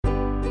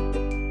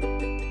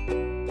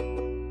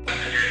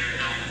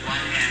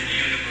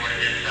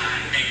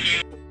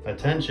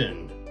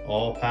Attention,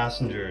 all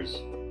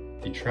passengers.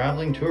 The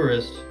traveling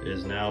tourist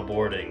is now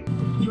boarding.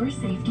 Your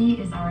safety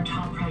is our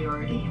top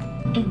priority.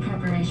 In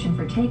preparation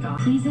for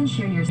takeoff, please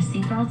ensure your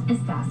seatbelt is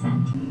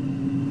fastened.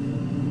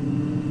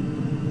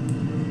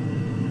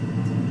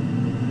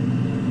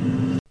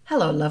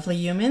 Hello, lovely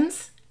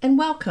humans, and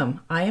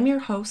welcome. I am your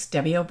host,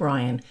 Debbie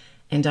O'Brien,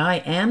 and I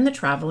am the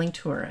traveling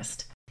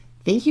tourist.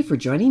 Thank you for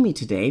joining me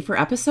today for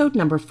episode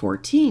number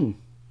 14.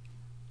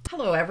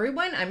 Hello,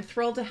 everyone. I'm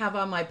thrilled to have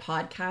on my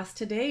podcast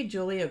today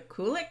Julia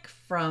Kulik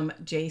from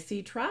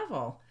JC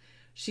Travel.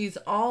 She's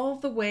all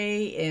the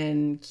way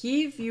in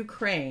Kyiv,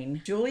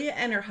 Ukraine. Julia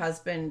and her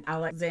husband,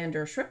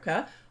 Alexander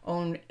Shripka,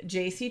 own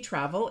JC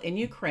Travel in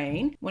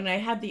Ukraine. When I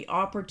had the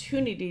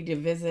opportunity to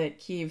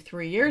visit Kyiv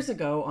 3 years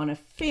ago on a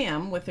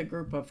FAM with a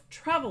group of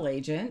travel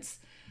agents,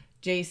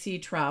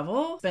 JC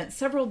Travel spent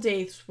several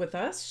days with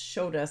us,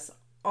 showed us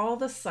all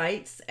the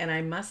sites, and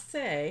I must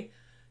say,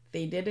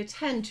 they did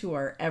attend to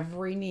our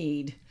every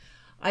need.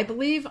 I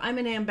believe I'm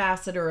an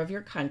ambassador of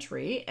your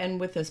country, and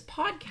with this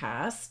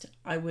podcast,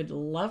 I would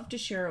love to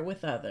share it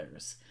with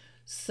others.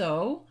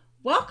 So,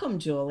 welcome,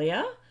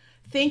 Julia.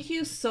 Thank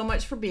you so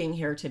much for being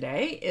here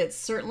today. It's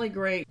certainly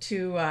great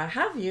to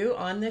have you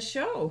on this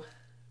show.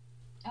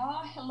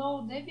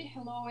 Hello, Debbie.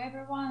 Hello,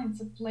 everyone.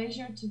 It's a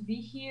pleasure to be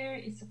here.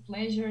 It's a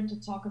pleasure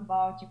to talk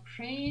about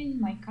Ukraine,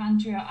 my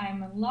country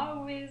I'm in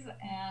love with,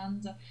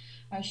 and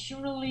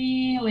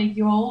surely,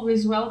 you're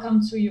always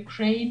welcome to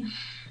Ukraine.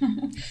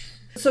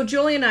 So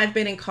Julie and I have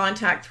been in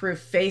contact through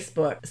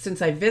Facebook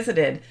since I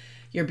visited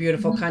your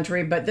beautiful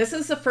country, but this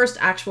is the first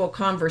actual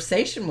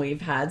conversation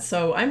we've had,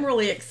 so I'm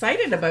really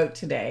excited about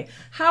today.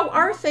 How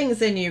are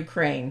things in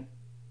Ukraine?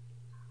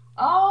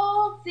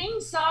 Oh,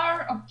 things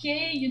are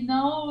okay.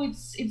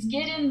 It's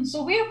getting,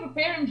 so we are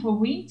preparing for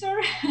winter.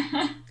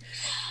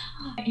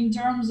 In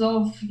terms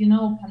of,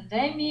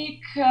 pandemic,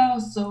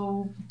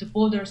 so the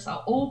borders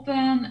are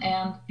open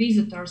and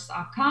visitors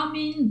are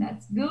coming.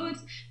 That's good.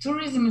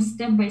 Tourism is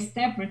step by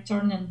step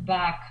returning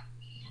back.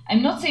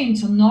 I'm not saying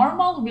to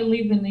normal. We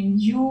live in a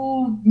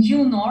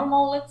new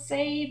normal, let's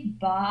say,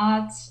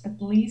 but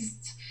at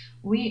least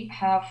we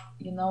have,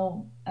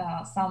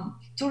 some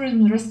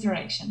tourism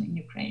restoration in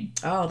Ukraine.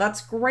 Oh,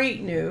 that's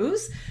great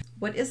news.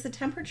 What is the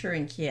temperature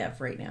in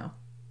Kiev right now?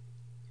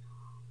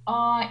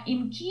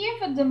 In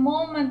Kiev at the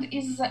moment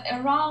is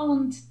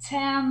around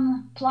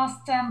 10 plus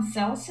 10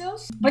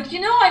 Celsius. But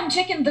I'm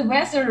checking the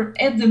weather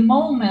at the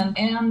moment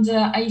and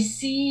I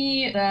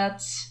see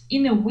that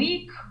in a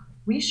week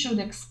we should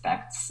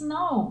expect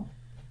snow.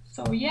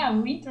 So yeah,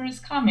 winter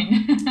is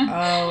coming.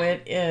 Oh,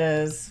 it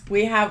is.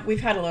 We've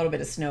had a little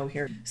bit of snow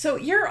here. So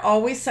you're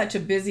always such a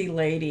busy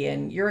lady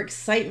and your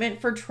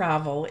excitement for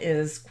travel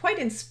is quite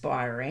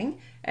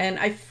inspiring. And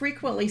I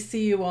frequently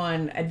see you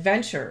on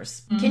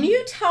adventures. Mm-hmm. Can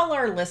you tell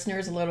our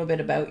listeners a little bit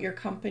about your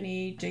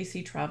company,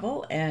 JC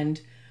Travel, and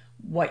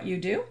what you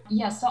do?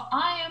 Yeah, so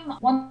I am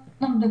one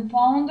of the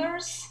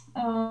founders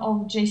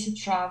of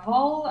JC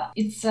Travel.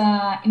 It's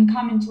an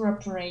incoming tour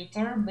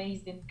operator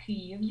based in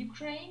Kyiv,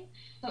 Ukraine.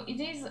 So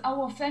it is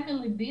our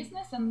family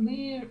business and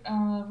we're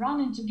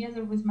running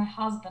together with my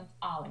husband,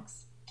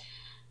 Alex.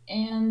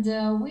 And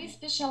we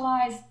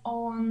specialize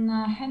on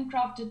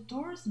handcrafted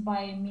tours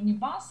by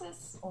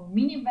minibuses or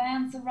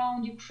minivans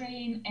around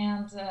Ukraine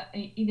and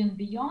even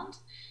beyond.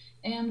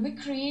 And we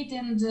create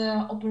and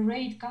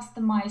operate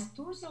customized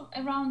tours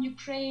around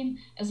Ukraine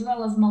as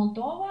well as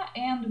Moldova.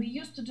 And we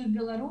used to do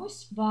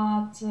Belarus,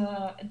 but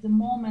at the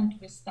moment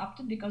we stopped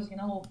it because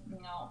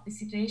the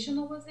situation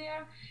over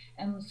there.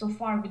 And so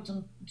far we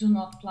do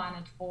not plan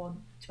it for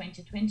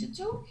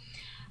 2022.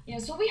 Yeah,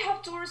 so we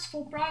have tours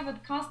for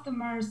private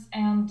customers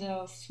and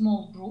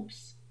small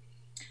groups.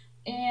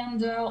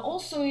 And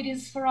also it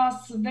is for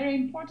us very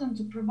important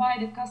to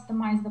provide a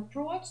customized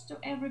approach to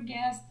every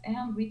guest,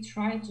 and we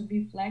try to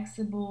be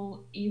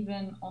flexible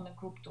even on a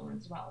group tour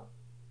as well.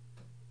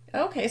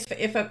 Okay, so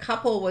if a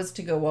couple was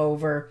to go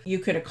over, you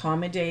could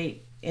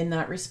accommodate in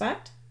that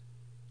respect?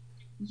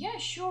 Yeah,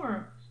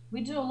 sure.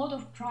 We do a lot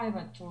of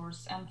private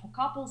tours and for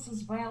couples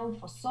as well,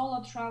 for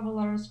solo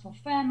travelers, for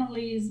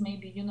families,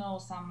 maybe,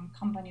 some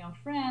company of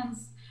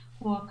friends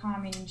who are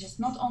coming,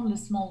 just not only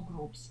small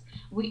groups.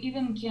 We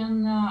even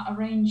can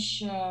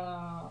arrange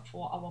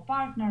for our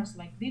partners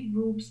like big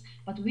groups,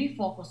 but we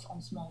focus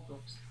on small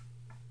groups.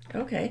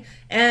 Okay.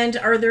 And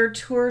are there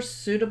tours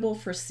suitable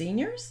for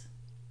seniors?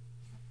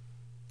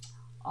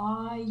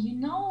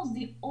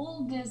 The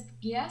oldest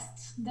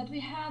guest that we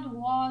had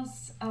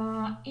was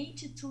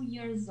 82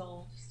 years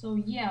old. So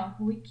yeah,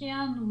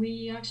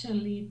 we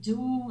actually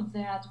do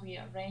that, we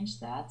arrange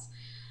that.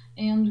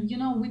 And,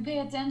 we pay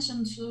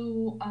attention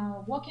to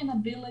walking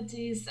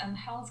abilities and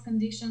health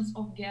conditions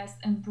of guests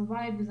and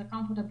provide with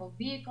comfortable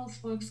vehicles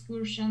for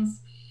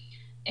excursions.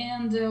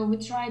 And we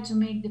try to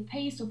make the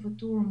pace of a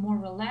tour more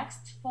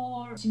relaxed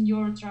for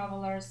senior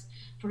travelers.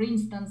 For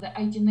instance, the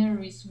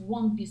itineraries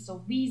won't be so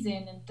busy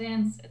and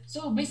intense.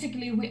 So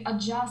basically, we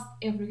adjust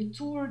every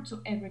tour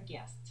to every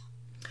guest.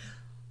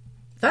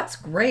 That's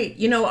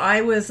great.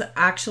 I was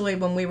actually,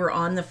 when we were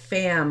on the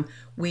FAM,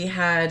 we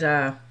had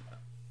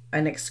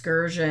an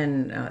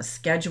excursion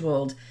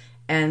scheduled,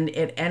 and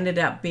it ended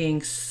up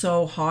being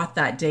so hot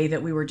that day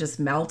that we were just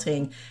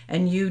melting,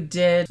 and you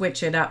did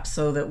switch it up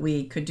so that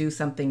we could do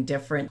something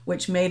different,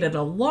 which made it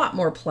a lot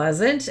more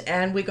pleasant,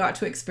 and we got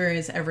to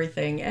experience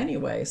everything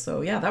anyway.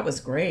 So yeah, that was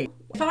great.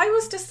 If I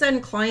was to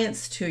send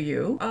clients to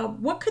you,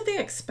 what could they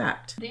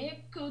expect?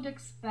 They could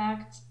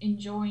expect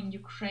enjoying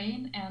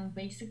Ukraine, and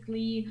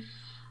basically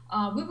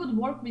we would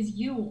work with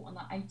you on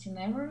an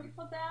itinerary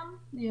for them,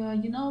 yeah,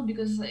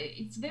 because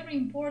it's very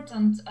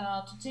important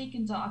to take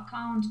into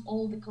account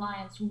all the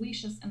clients'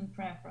 wishes and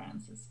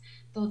preferences.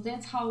 So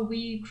that's how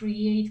we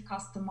create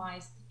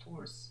customized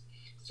tours.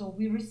 So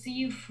we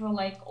receive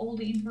like all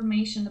the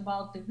information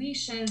about the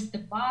wishes, the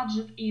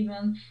budget,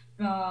 even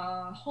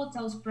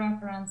hotels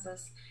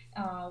preferences,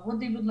 what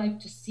they would like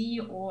to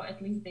see, or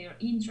at least their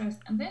interest,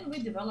 and then we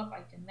develop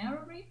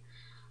itinerary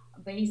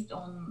based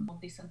on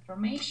this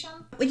information.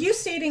 You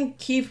stayed in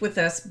Kyiv with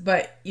us,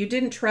 but you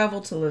didn't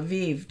travel to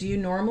Lviv. Do you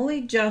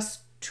normally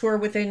just tour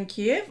within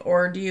Kyiv,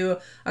 or do you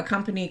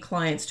accompany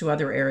clients to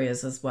other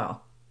areas as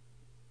well?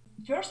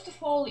 First of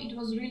all, it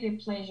was really a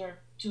pleasure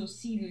to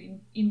see you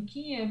in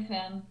Kyiv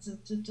and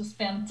to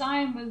spend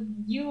time with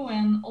you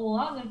and all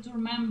other tour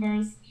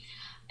members.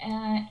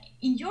 In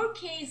your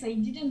case, I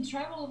didn't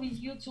travel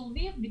with you to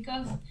Lviv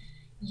because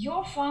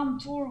your farm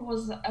tour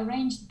was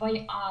arranged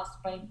by us,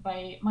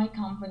 by my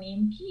company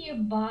in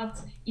Kyiv, but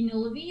in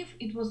Lviv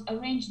it was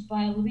arranged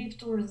by Lviv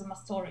Tourism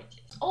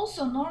Authority.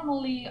 Also,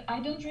 normally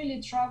I don't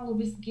really travel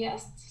with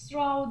guests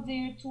throughout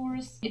their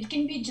tours. It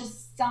can be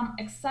just some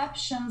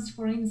exceptions.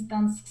 For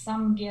instance,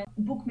 some guests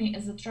book me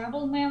as a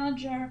travel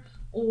manager,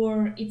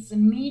 or it's a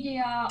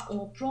media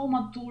or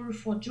promo tour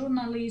for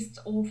journalists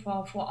or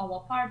for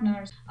our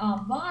partners.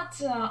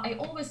 But I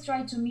always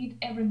try to meet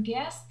every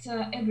guest,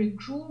 every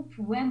group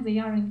when they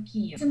are in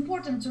Kyiv. It's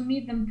important to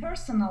meet them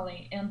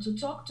personally and to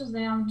talk to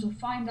them, to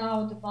find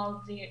out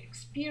about their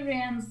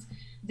experience,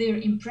 their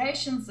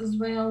impressions as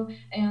well,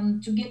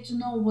 and to get to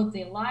know what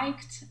they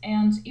liked.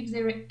 And if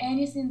there is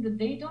anything that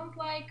they don't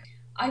like,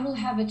 I will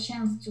have a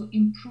chance to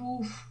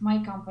improve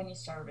my company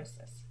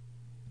services.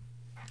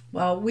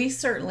 Well, we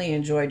certainly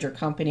enjoyed your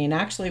company, and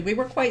actually we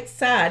were quite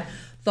sad.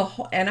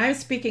 And I'm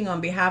speaking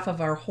on behalf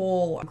of our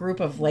whole group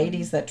of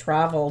ladies that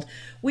traveled.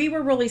 We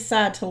were really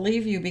sad to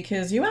leave you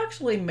because you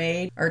actually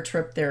made our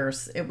trip there.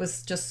 It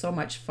was just so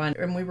much fun,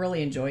 and we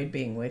really enjoyed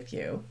being with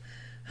you.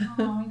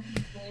 Oh, it's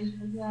a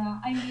pleasure. Yeah,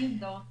 I miss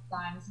those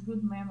times.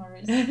 Good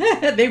memories.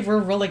 They were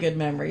really good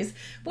memories.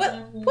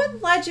 What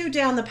led you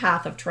down the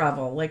path of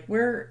travel? Like,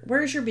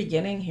 where's your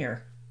beginning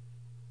here?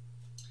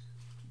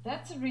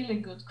 That's a really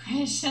good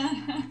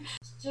question.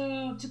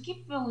 To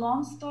keep a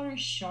long story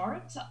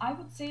short, I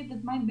would say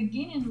that my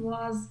beginning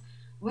was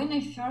when I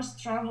first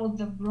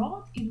traveled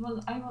abroad.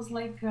 I was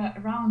like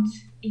around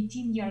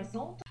 18 years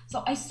old.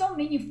 So I saw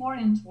many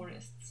foreign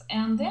tourists,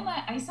 and then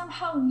I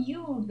somehow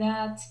knew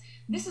that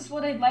this is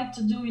what I'd like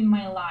to do in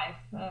my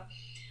life.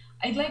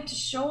 I'd like to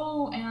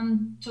show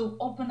and to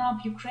open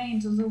up Ukraine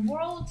to the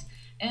world,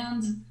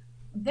 and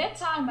that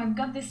time I've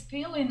got this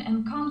feeling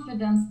and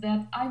confidence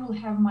that I will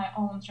have my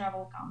own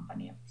travel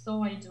company.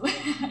 So I do.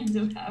 I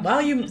do have.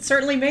 Well, you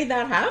certainly made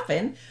that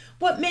happen.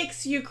 What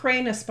makes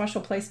Ukraine a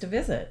special place to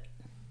visit?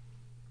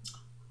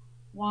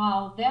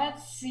 Wow,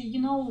 that's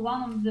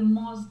one of the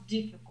most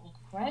difficult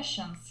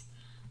questions,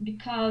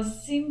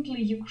 because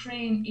simply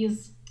Ukraine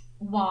is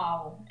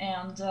wow,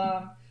 and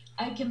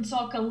I can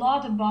talk a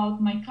lot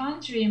about my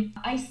country.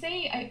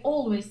 I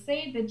always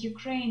say that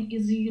Ukraine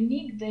is a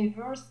unique,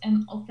 diverse,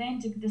 and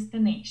authentic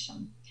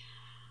destination.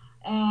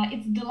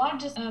 It's the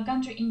largest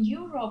country in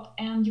Europe,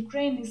 and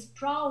Ukraine is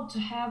proud to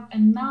have a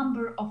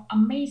number of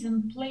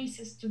amazing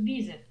places to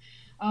visit.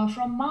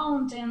 From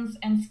mountains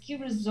and ski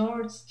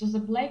resorts to the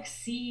Black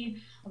Sea,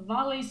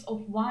 valleys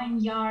of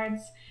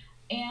vineyards,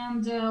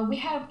 and we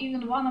have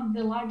even one of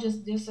the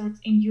largest deserts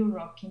in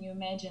Europe. Can you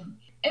imagine?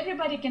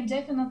 Everybody can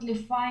definitely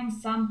find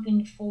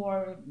something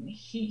for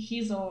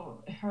his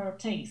or her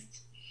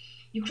taste.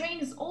 Ukraine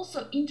is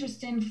also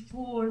interesting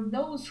for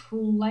those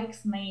who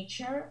likes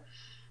nature,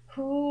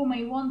 who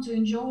may want to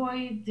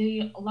enjoy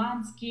the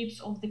landscapes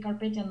of the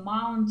Carpathian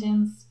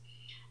Mountains.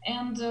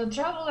 And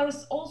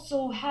travelers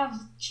also have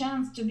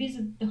chance to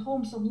visit the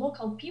homes of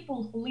local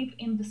people who live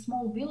in the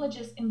small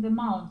villages in the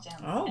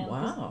mountains. Oh, and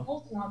wow. This is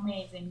also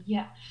amazing,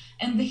 yeah.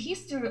 And the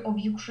history of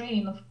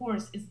Ukraine, of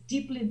course, is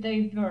deeply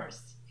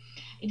diverse.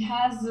 We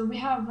have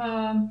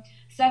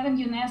 7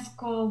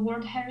 UNESCO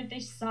World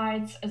Heritage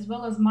Sites, as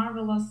well as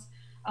marvelous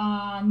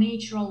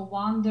natural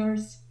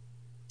wonders.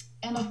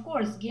 And of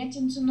course,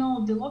 getting to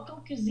know the local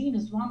cuisine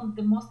is one of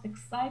the most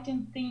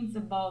exciting things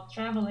about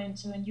traveling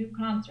to a new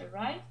country,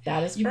 right?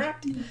 That is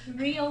correct. It's a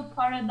real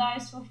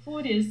paradise for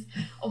foodies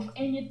of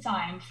any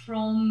time,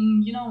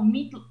 from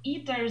meat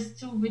eaters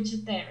to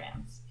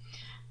vegetarians.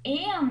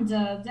 And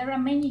there are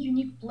many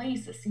unique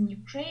places in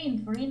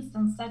Ukraine, for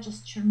instance, such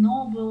as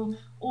Chernobyl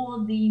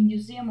or the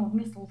Museum of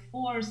Missile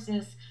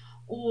Forces,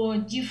 or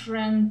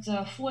different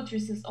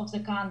fortresses of the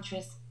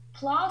countries.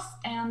 Plus,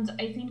 and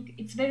I think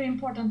it's very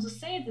important to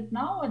say that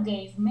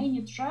nowadays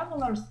many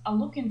travelers are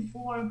looking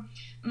for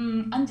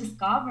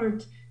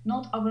undiscovered,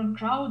 not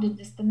overcrowded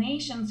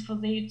destinations for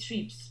their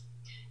trips.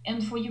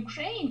 And for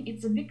Ukraine,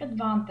 it's a big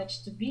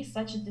advantage to be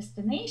such a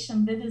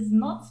destination that is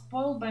not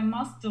spoiled by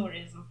mass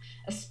tourism,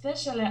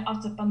 especially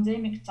after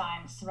pandemic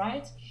times,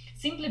 right?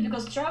 Simply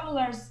because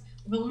travelers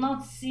will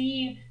not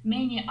see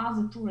many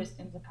other tourists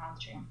in the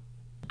country.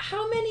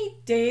 How many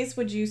days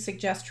would you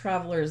suggest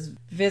travelers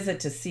visit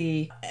to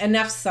see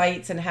enough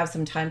sites and have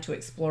some time to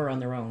explore on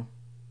their own?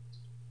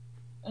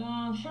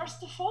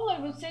 First of all, I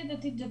would say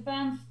that it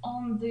depends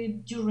on the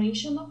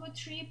duration of a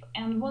trip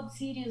and what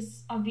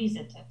cities are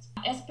visited.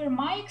 As per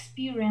my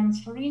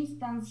experience, for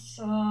instance,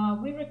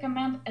 we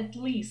recommend at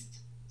least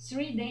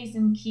 3 days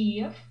in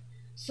Kiev.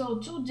 So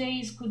 2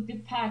 days could be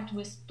packed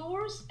with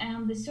tours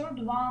and the third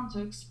one to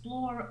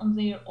explore on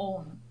their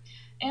own.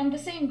 And the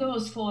same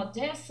goes for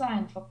Odessa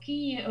and for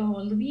Kiev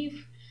or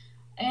Lviv.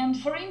 And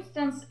for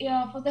instance,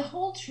 for the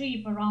whole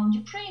trip around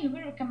Ukraine, we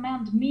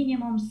recommend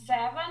minimum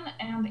 7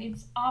 and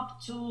it's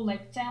up to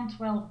like 10,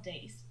 12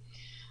 days.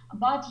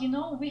 But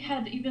we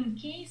had even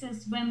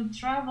cases when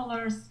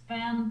travelers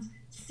spent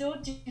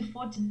 30,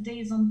 40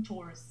 days on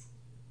tours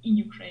in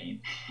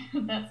Ukraine.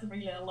 That's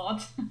really a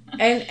lot.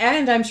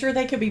 And I'm sure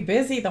they could be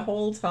busy the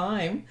whole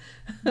time.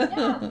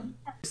 Yeah.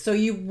 So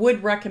you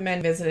would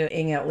recommend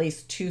visiting at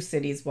least 2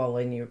 cities while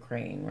in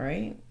Ukraine,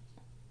 right?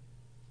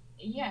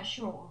 Yeah,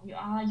 sure.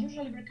 I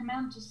usually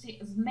recommend to see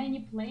as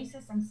many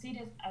places and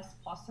cities as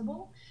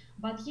possible.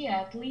 But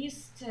yeah, at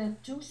least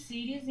 2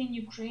 cities in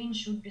Ukraine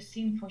should be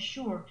seen for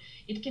sure.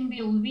 It can be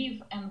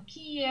Lviv and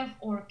Kiev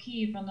or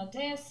Kiev and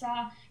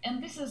Odessa.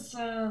 And this is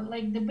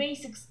like the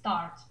basic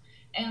start.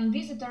 And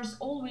visitors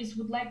always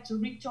would like to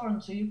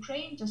return to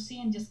Ukraine to see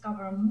and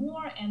discover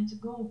more and to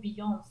go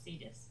beyond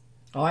cities.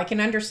 Oh, I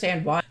can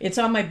understand why. It's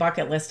on my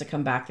bucket list to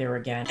come back there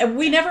again. And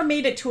we never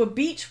made it to a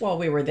beach while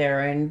we were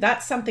there, and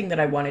that's something that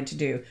I wanted to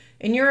do.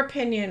 In your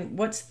opinion,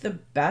 what's the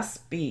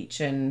best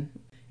beach, and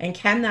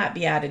can that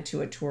be added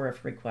to a tour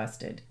if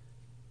requested?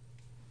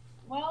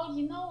 Well,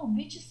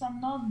 beaches are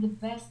not the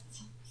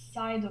best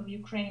side of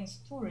Ukraine's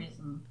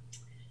tourism.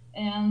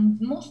 And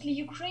mostly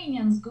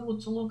Ukrainians go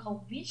to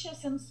local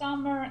beaches in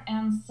summer,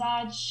 and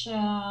such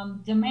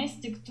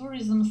domestic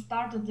tourism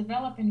started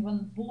developing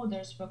when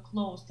borders were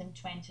closed in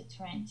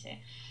 2020.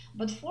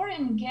 But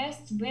foreign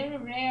guests very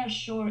rare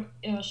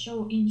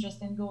show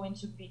interest in going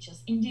to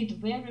beaches. Indeed,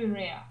 very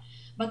rare.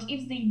 But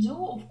if they do,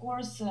 of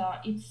course,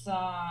 it's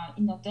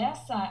in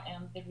Odessa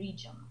and the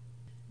region.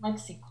 Black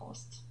Sea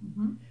coast.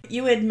 Mm-hmm.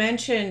 You had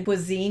mentioned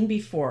cuisine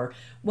before.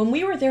 When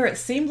we were there, it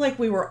seemed like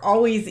we were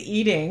always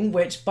eating,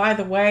 which, by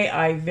the way,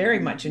 I very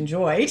much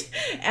enjoyed.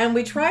 And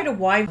we tried a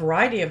wide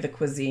variety of the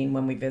cuisine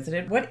when we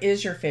visited. What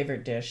is your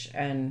favorite dish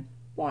and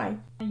why?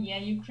 Yeah,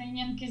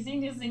 Ukrainian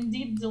cuisine is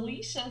indeed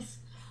delicious.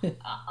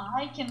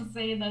 I can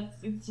say that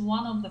it's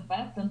one of the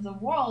best in the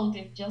world,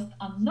 if just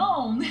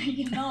unknown,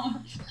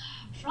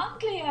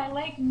 Frankly, I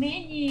like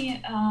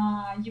many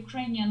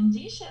Ukrainian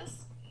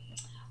dishes.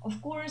 Of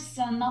course,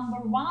 number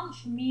one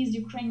for me is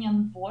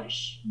Ukrainian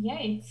borscht. Yeah,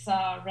 it's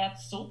red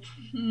soup.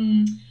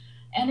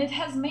 And it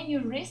has many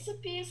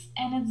recipes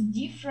and it's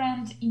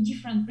different in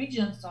different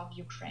regions of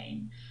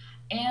Ukraine.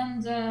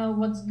 And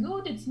what's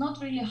good, it's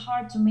not really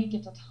hard to make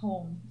it at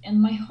home.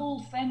 And my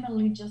whole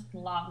family just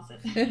loves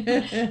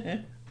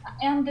it.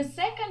 And the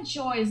second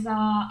choice,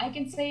 I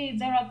can say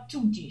there are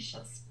 2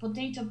 dishes,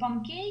 potato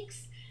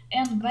pancakes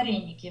and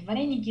vareniki.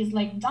 Vareniki is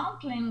like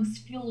dumplings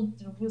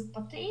filled with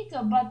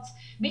potato, but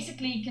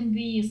basically it can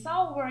be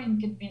sour, it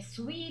can be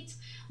sweet.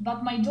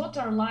 But my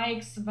daughter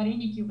likes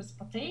vareniki with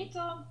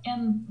potato,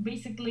 and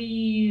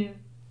basically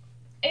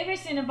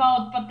everything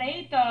about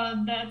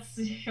potato, that's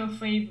her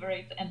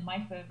favorite and my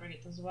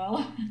favorite as well.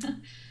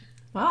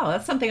 Wow,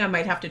 that's something I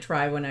might have to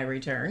try when I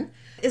return.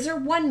 Is there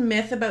one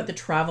myth about the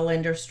travel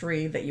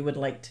industry that you would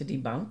like to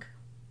debunk?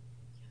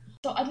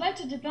 So I'd like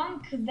to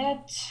debunk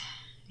that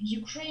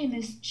Ukraine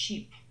is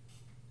cheap.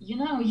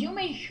 You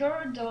may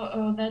heard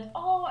that,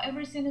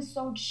 everything is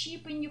so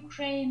cheap in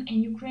Ukraine and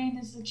Ukraine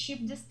is a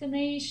cheap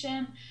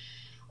destination.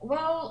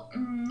 Well,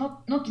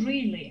 not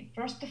really.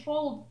 First of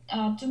all,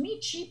 to me,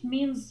 cheap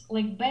means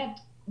like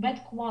bad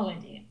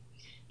quality.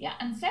 Yeah,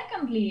 and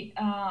secondly,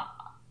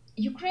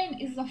 Ukraine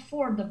is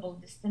affordable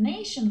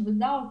destination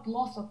without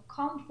loss of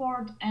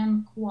comfort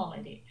and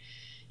quality.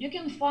 You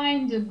can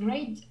find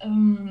great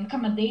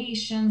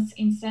accommodations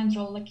in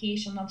central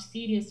location of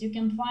cities. You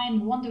can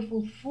find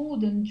wonderful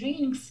food and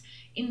drinks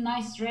in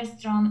nice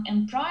restaurants,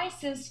 and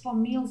prices for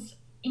meals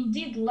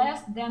indeed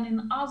less than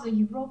in other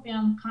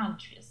European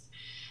countries.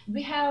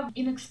 We have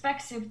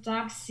inexpensive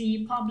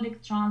taxi,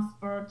 public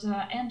transport,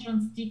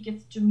 entrance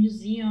tickets to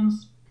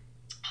museums.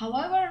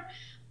 However,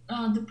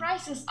 the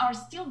prices are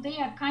still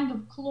there, kind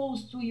of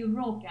close to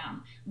European,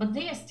 but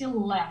they are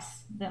still less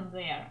than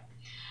there.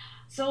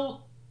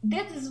 So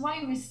that is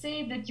why we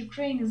say that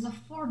Ukraine is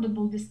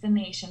affordable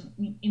destination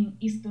in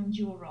Eastern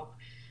Europe.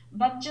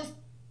 But just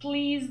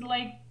please,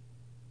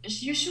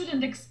 you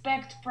shouldn't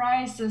expect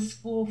prices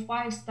for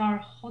five-star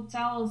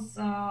hotels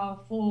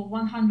for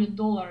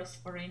 $100,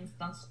 for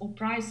instance, or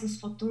prices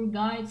for tour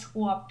guides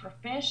who are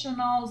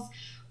professionals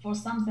for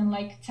something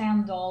like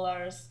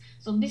 $10.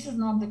 So this is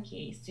not the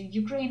case. So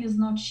Ukraine is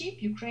not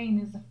cheap. Ukraine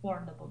is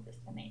affordable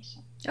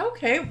destination.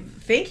 Okay,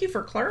 thank you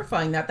for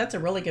clarifying that. That's a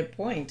really good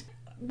point.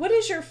 What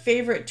is your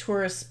favorite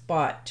tourist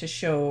spot to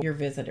show your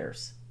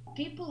visitors?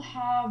 People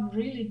have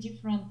really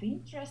different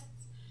interests.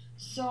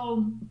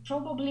 So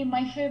probably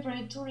my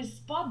favorite tourist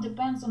spot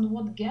depends on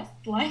what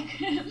guests like.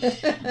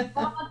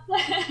 But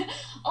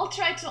I'll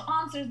try to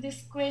answer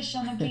this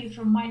question, okay,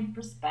 from my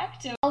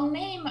perspective. I'll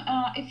name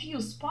a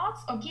few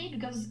spots, okay,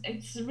 because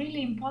it's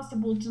really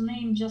impossible to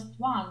name just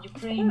one.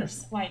 Ukraine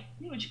is quite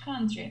a huge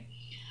country.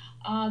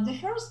 The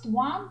first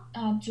one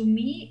to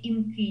me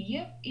in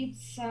Kyiv,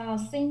 it's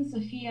Saint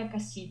Sophia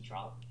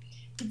Cathedral.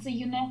 It's a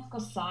UNESCO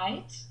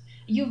site.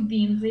 You've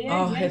been there.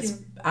 Oh, Yeah, it's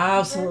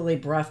absolutely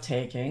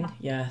breathtaking.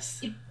 Yes.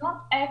 it's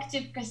not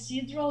active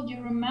cathedral.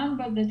 You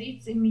remember that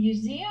it's a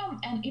museum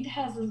and it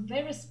has a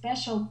very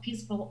special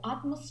peaceful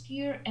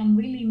atmosphere and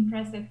really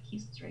impressive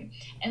history.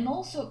 And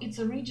also it's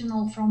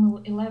original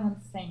from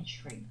 11th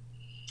century.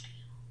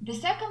 The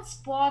second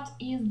spot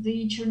is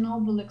the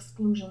Chernobyl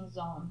exclusion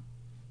zone.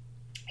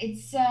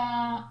 It's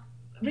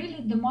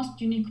really the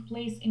most unique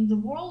place in the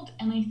world,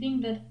 and I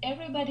think that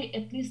everybody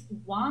at least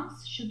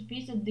once should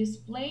visit this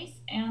place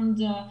and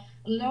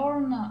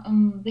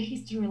learn the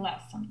history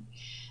lesson.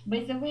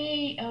 By the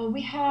way,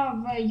 we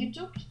have a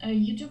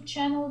YouTube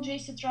channel,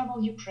 JC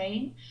Travel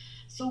Ukraine.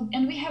 So,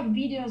 and we have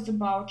videos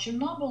about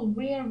Chernobyl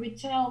where we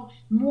tell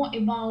more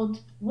about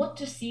what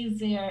to see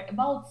there,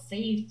 about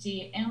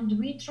safety, and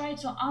we try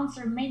to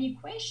answer many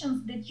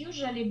questions that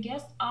usually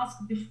guests ask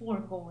before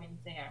going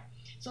there.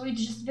 So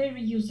it's just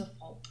very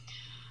useful.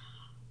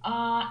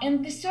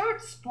 And the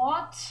third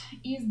spot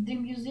is the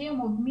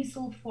Museum of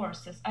Missile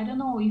Forces. I don't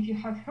know if you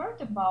have heard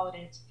about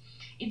it.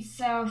 It's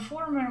a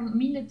former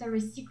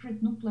military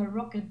secret nuclear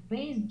rocket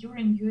base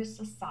during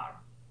USSR.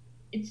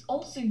 It's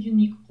also a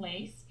unique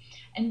place.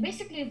 And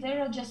basically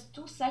there are just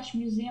two such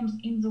museums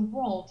in the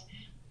world,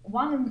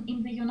 one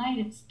in the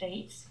United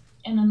States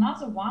and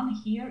another one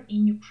here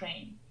in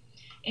Ukraine.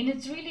 And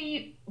it's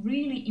really,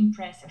 really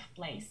impressive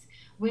place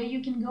where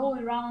you can go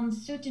around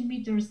 30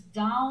 meters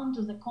down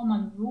to the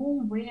common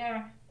room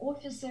where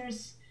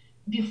officers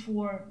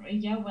before,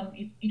 yeah,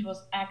 when it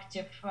was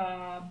active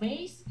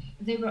base,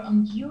 they were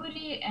on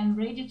duty and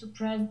ready to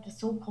press the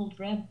so-called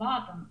red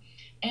button.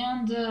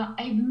 And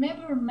I've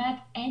never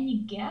met any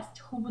guest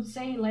who would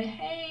say like,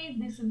 hey,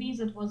 this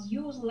visit was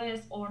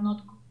useless or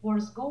not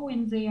worth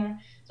going there.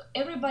 So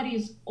everybody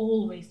is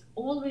always,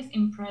 always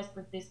impressed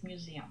with this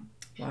museum.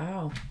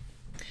 Wow.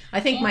 I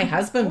think And my of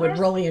husband would course,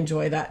 really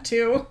enjoy that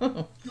too.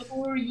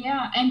 or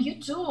yeah, and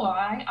you too.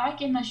 I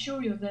can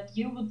assure you that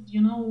you would,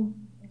 you know,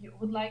 you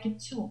would like it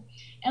too.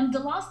 And the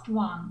last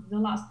one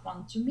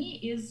to me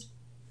is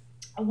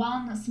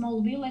one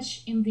small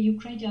village in the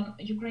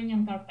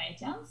Ukrainian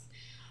Carpathians.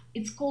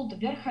 It's called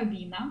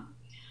Verkhovina,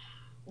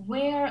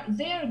 where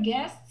their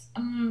guests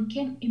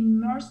can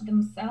immerse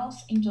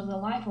themselves into the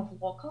life of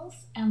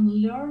locals and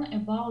learn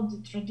about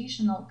the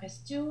traditional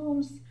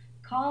costumes,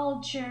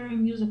 culture,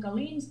 musical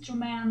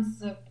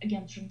instruments,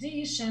 again,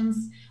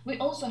 traditions. We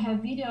also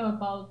have video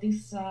about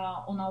this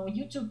on our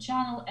YouTube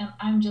channel, and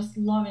I'm just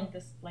loving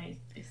this place.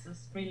 This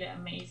is really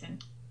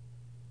amazing.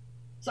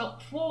 So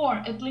four,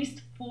 at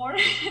least four,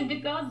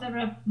 because there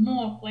are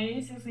more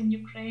places in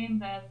Ukraine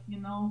that, you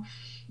know,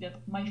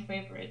 that my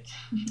favorite.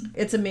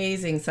 It's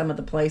amazing some of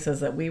the places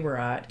that we were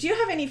at. Do you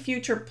have any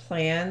future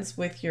plans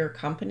with your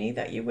company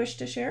that you wish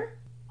to share?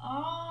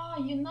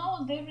 You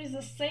know, there is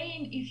a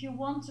saying, if you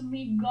want to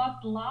make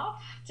God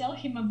laugh, tell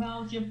him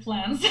about your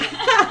plans.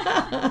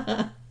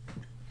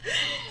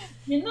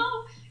 You know,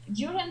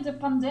 during the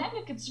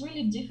pandemic, it's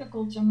really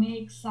difficult to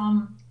make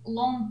some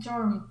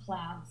long-term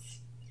plans.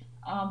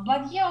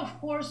 But yeah, of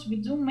course, we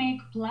do make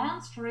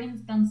plans. For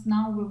instance,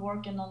 now we're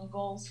working on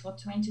goals for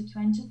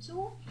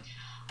 2022.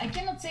 I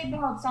cannot say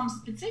about some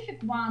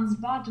specific ones,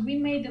 but we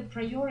made a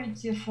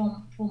priority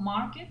for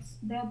markets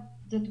that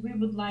we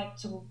would like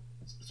to,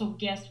 so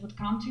guests would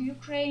come to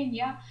Ukraine,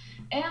 yeah.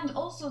 And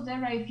also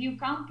there are a few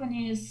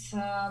companies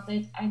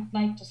that I'd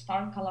like to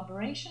start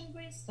collaboration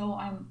with, so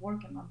I'm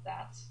working on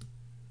that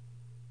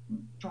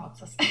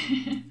process.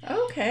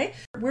 Okay.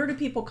 Where do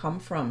people come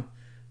from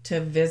to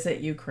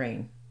visit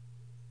Ukraine?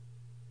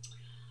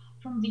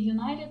 From the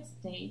United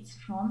States,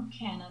 from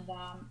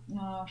Canada,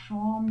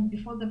 from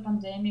before the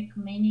pandemic,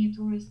 many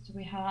tourists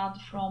we had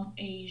from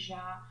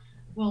Asia,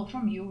 well,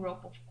 from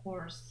Europe, of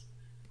course,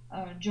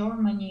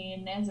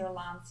 Germany,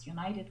 Netherlands,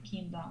 United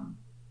Kingdom.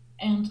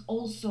 And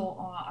also,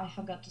 I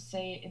forgot to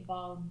say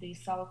about the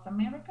South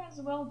America as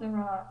well. There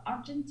are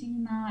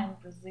Argentina and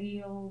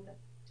Brazil that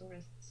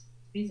tourists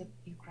visit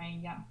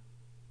Ukraine, yeah.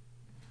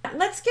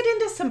 Let's get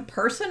into some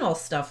personal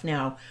stuff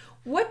now.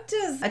 What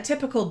does a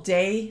typical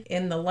day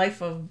in the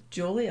life of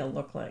Julia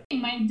look like?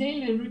 My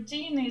daily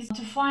routine is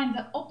to find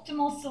the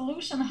optimal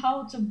solution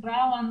how to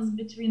balance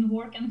between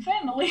work and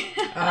family.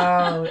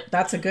 Oh,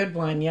 that's a good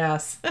one,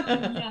 yes.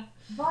 Yeah.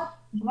 But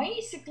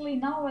basically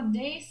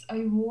nowadays I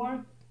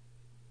work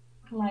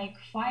like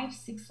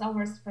 5-6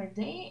 hours per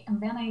day,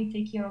 and then I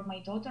take care of my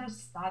daughter's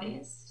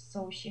studies.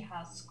 So she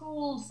has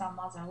school, some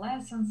other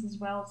lessons as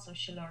well, so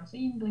she learns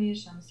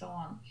English and so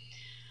on.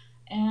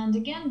 And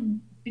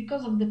again,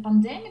 because of the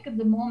pandemic at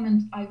the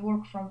moment, I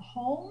work from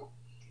home.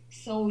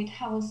 So it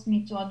helps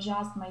me to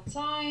adjust my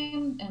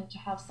time and to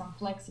have some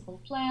flexible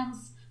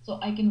plans. So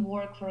I can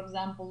work, for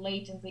example,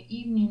 late in the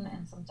evening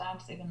and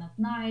sometimes even at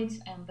night,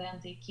 and then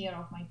take care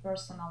of my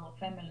personal or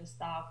family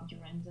stuff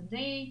during the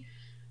day.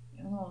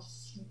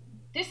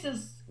 This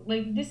is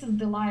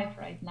the life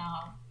right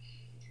now.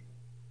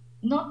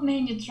 Not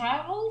many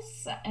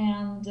travels,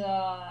 and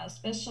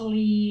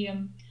especially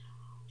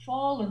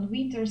fall and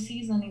winter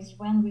season is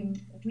when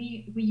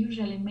we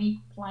usually make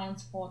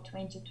plans for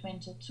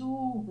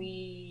 2022.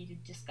 We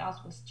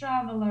discuss with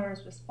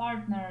travelers, with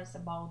partners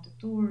about the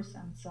tours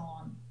and so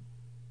on.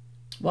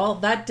 Well,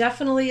 that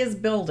definitely is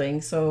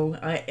building, so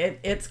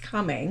it's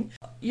coming.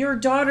 Your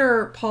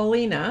daughter,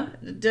 Paulina,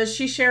 does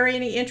she share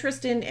any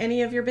interest in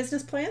any of your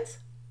business plans?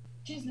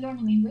 She's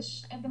learning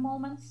English at the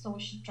moment, so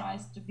she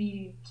tries to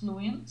be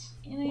fluent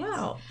in it.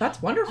 Wow, that's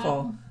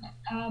wonderful.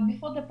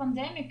 Before the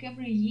pandemic,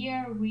 every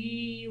year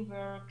we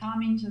were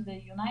coming to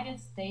the United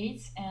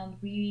States, and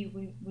we've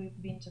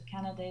been to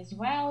Canada as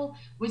well.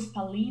 With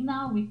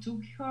Paulina, we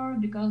took her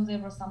because there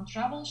were some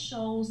travel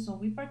shows, so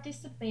we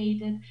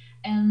participated,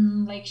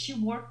 and like she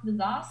worked with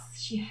us,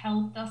 she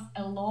helped us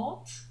a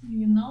lot,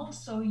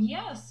 So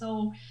yeah,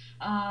 so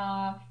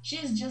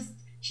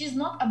she's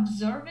not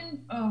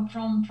observing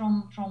from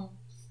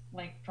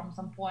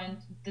some point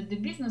the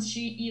business.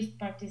 She is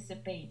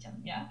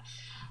participating, yeah,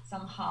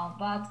 somehow.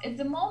 But at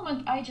the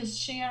moment I just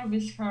share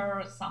with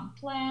her some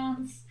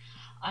plans.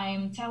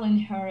 I'm telling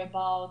her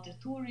about the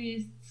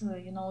tourists,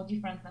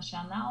 different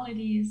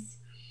nationalities.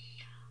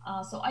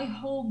 So I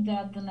hope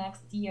that the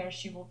next year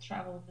she will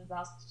travel with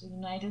us to the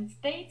United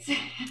States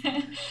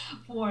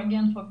for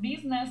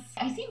business.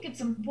 I think it's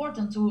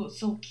important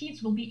so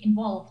kids will be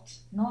involved,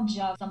 not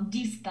just some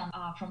distance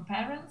from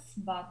parents,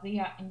 but they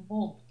are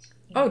involved.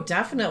 Oh,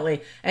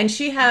 definitely. And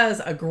she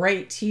has a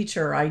great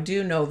teacher. I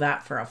do know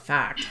that for a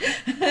fact.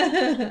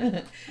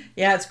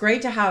 Yeah, it's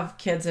great to have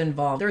kids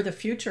involved. They're the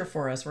future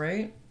for us,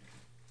 right?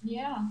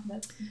 Yeah,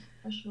 that's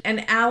for sure.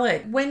 And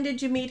Alec, when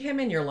did you meet him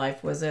in your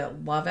life? Was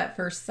it love at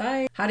first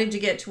sight? How did you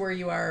get to where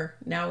you are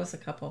now as a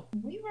couple?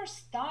 We were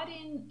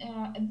studying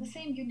at the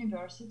same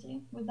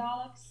university with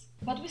Alex,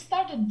 but we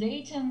started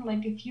dating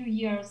like a few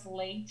years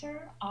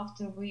later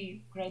after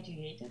we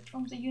graduated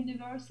from the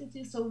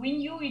university. So we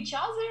knew each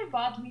other,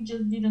 but we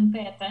just didn't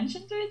pay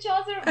attention to each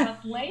other.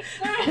 But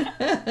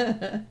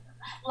later,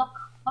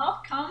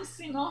 love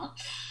comes,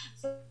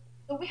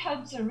 So we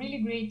had a really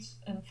great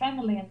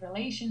family and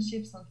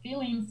relationships and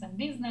feelings and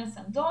business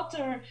and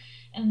daughter.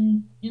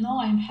 And,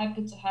 I'm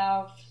happy to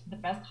have the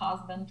best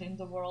husband in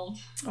the world.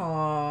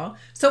 Aw.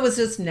 So it was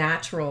just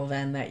natural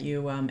then that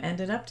you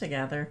ended up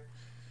together.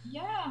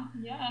 Yeah.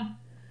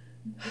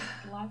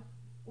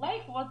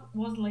 Life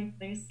was like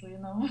this,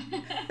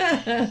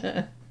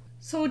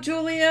 So,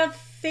 Julia,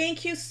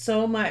 thank you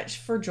so much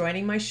for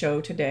joining my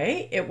show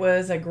today. It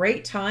was a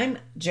great time,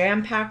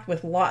 jam-packed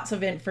with lots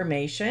of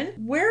information.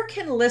 Where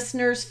can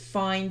listeners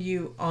find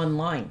you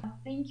online?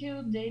 Thank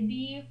you,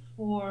 Debbie,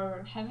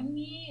 for having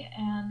me.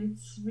 And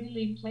it's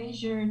really a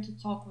pleasure to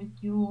talk with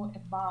you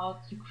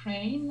about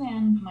Ukraine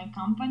and my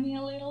company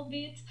a little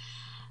bit.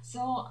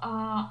 So,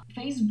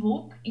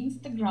 Facebook,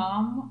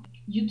 Instagram,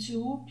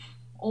 YouTube,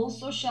 all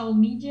social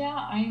media,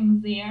 I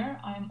am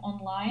there. I'm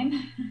online.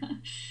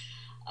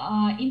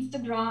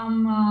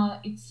 Instagram,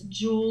 it's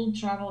Jule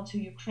Travel to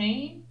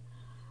Ukraine.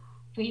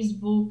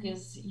 Facebook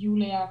is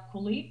Yulia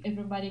Kulik.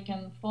 Everybody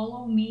can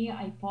follow me.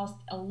 I post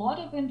a lot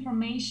of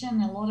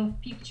information, a lot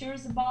of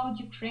pictures about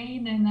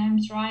Ukraine, and I'm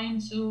trying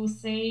to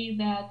say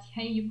that,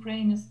 hey,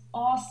 Ukraine is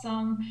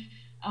awesome.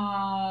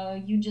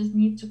 You just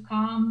need to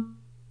come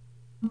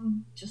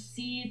to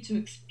see, to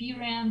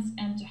experience,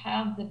 and to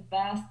have the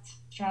best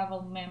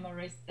travel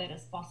memories that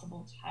is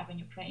possible to have in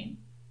Ukraine.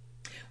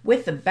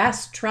 With the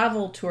best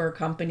travel tour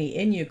company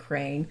in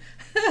Ukraine.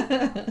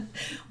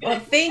 Well,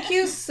 thank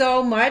you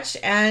so much,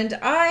 and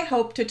I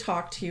hope to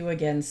talk to you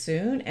again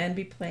soon and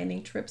be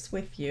planning trips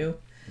with you.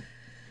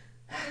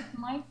 It's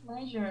my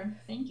pleasure.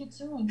 Thank you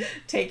too.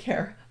 Take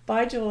care.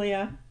 Bye,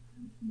 Julia.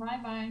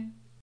 Bye-bye.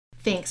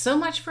 Thanks so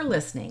much for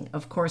listening.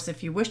 Of course,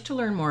 if you wish to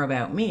learn more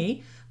about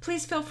me,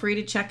 please feel free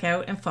to check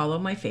out and follow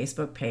my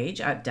Facebook page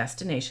at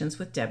Destinations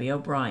with Debbie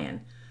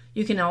O'Brien.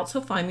 You can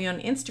also find me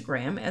on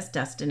Instagram as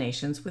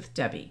Destinations with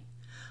Debbie.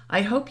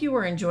 I hope you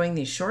are enjoying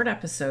these short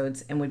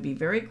episodes and would be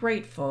very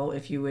grateful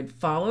if you would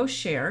follow,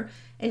 share,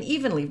 and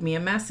even leave me a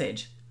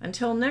message.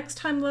 Until next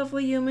time,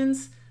 lovely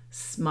humans,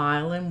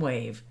 smile and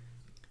wave.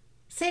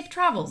 Safe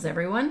travels,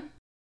 everyone.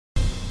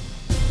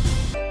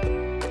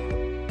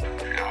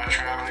 Not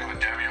traveling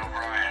with Debbie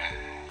O'Brien.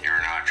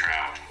 You're not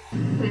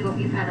traveling. We hope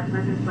you've had a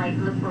pleasant flight.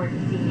 Look forward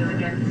to seeing you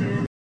again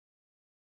soon.